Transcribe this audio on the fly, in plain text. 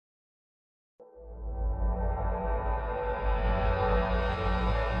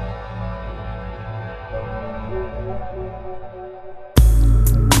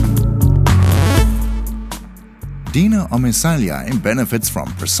DINA Omisalij benefits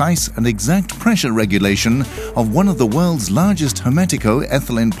from precise and exact pressure regulation of one of the world's largest Hermetico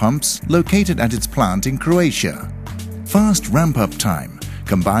ethylene pumps located at its plant in Croatia. Fast ramp-up time,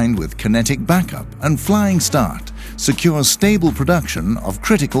 combined with kinetic backup and flying start, secures stable production of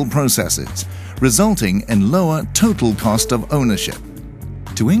critical processes, resulting in lower total cost of ownership.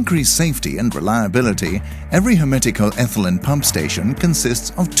 To increase safety and reliability, every Hermetico ethylene pump station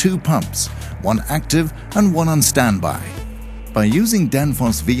consists of 2 pumps, one active and one on standby. By using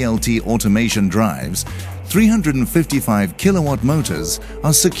Danfoss VLT automation drives, 355 kilowatt motors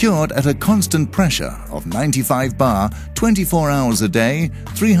are secured at a constant pressure of 95 bar 24 hours a day,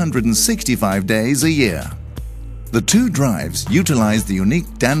 365 days a year. The 2 drives utilize the unique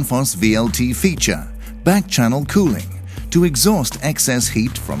Danfoss VLT feature, back-channel cooling, to exhaust excess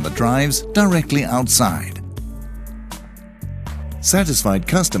heat from the drives directly outside. Satisfied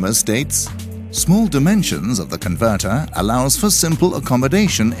customer states, "Small dimensions of the converter allows for simple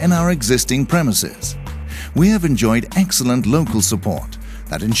accommodation in our existing premises. We have enjoyed excellent local support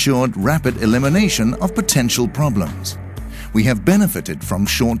that ensured rapid elimination of potential problems. We have benefited from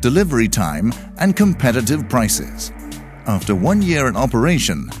short delivery time and competitive prices. After 1 year in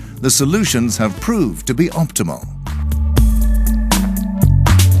operation, the solutions have proved to be optimal."